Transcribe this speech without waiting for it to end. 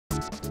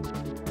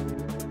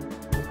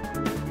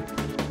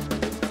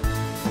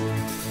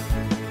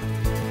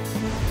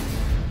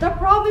The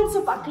province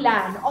of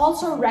Aklan,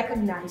 also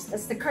recognized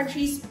as the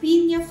country's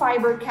piña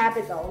fiber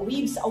capital,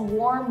 weaves a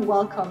warm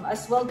welcome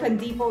as WILCON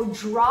Depot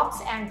drops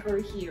anchor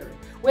here.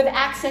 With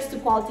access to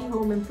quality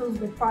home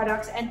improvement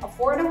products and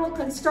affordable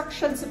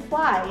construction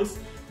supplies,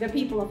 the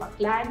people of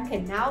Aklan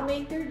can now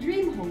make their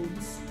dream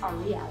homes a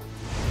reality.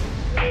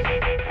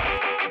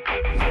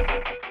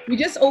 We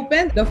just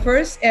opened the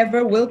first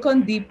ever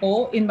WILCON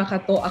Depot in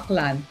Macato,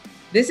 Aklan.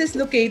 This is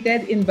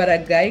located in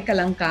Barangay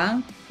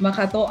Kalangkang,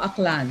 Macato,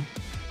 Aklan.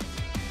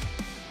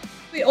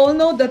 We all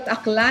know that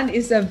Aklan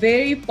is a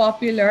very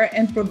popular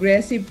and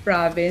progressive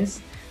province,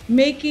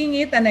 making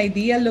it an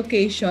ideal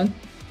location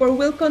for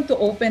WILCON to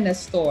open a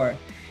store.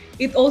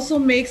 It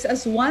also makes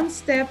us one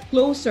step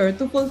closer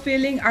to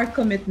fulfilling our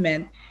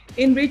commitment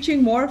in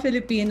reaching more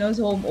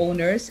Filipinos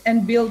homeowners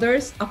and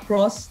builders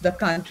across the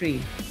country.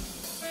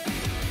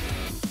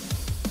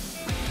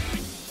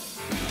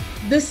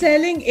 The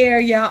selling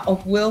area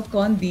of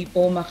WILCON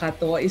Depot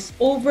Macato is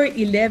over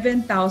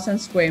 11,000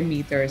 square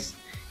meters,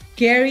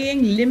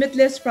 carrying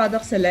limitless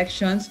product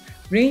selections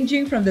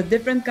ranging from the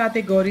different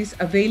categories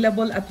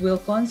available at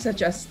WILCON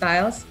such as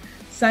tiles,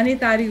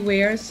 sanitary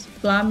wares,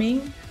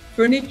 plumbing,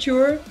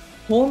 furniture,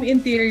 home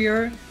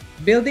interior,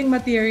 building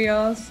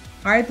materials,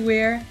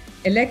 hardware,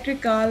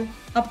 electrical,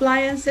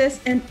 appliances,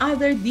 and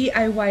other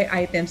DIY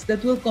items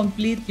that will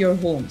complete your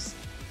homes.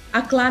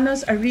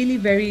 Aklanos are really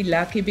very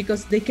lucky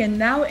because they can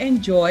now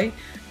enjoy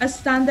a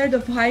standard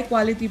of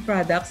high-quality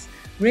products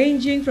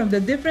ranging from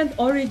the different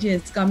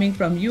origins coming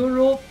from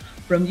Europe,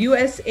 from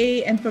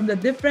USA, and from the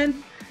different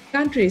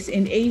countries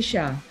in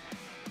Asia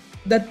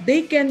that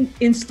they can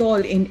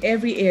install in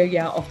every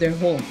area of their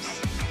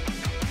homes.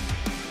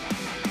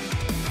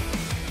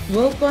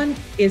 WILCON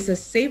is a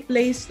safe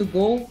place to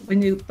go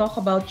when you talk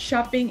about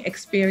shopping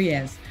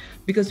experience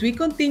because we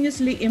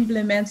continuously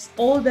implement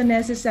all the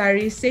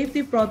necessary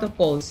safety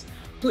protocols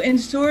to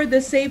ensure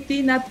the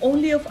safety not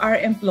only of our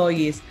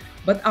employees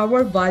but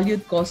our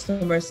valued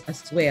customers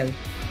as well.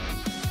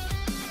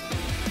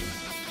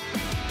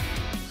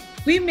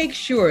 We make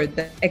sure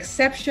that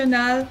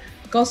exceptional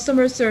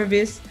customer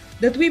service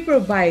that we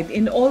provide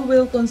in all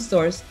WILCON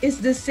stores is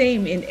the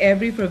same in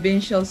every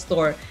provincial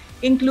store,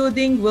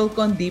 including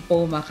WILCON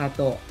Depot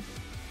Macato.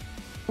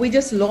 We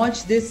just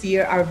launched this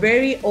year our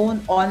very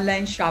own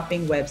online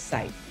shopping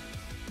website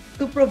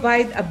to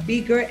provide a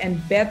bigger and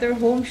better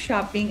home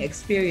shopping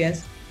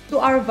experience to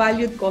our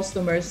valued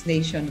customers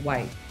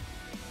nationwide.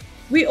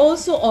 We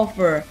also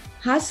offer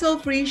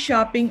hassle-free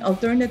shopping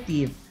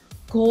alternative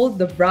called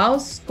the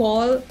Browse,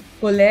 Call,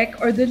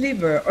 Collect, or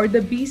Deliver, or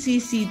the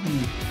BCCD.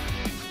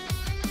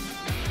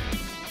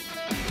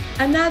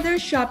 Another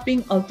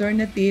shopping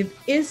alternative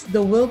is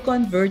the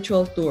WILCON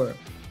Virtual Tour.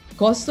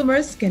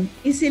 Customers can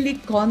easily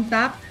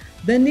contact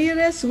the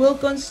nearest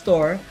WILCON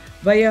store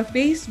via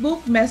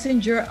Facebook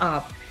Messenger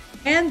app,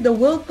 and the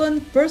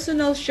WILCON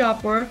personal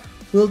shopper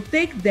will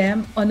take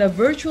them on a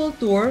virtual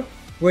tour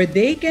where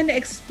they can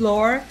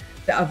explore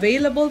the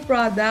available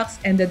products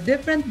and the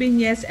different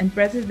vignettes and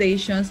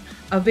presentations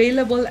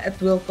available at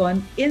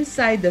WILCON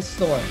inside the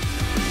store.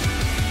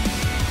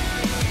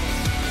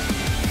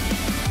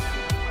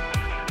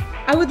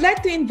 I would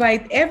like to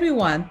invite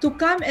everyone to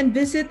come and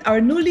visit our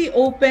newly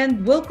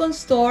opened WILCON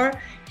store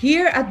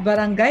here at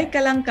Barangay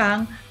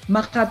Kalangkang,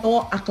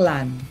 Macato,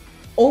 Aklan.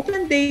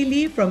 Open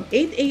daily from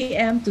 8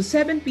 a.m. to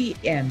 7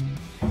 p.m.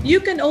 You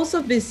can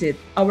also visit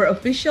our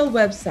official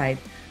website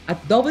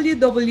at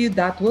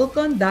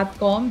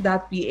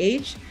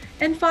www.wilcon.com.ph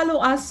and follow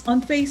us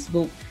on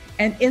Facebook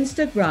and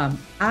Instagram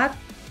at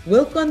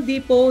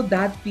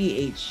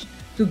wilcondepot.ph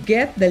to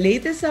get the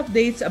latest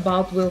updates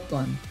about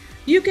WILCON.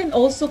 You can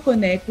also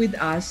connect with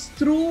us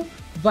through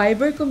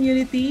Viber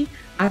community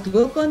at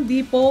WILCON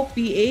Depot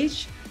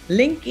PH,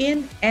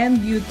 LinkedIn, and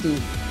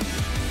YouTube.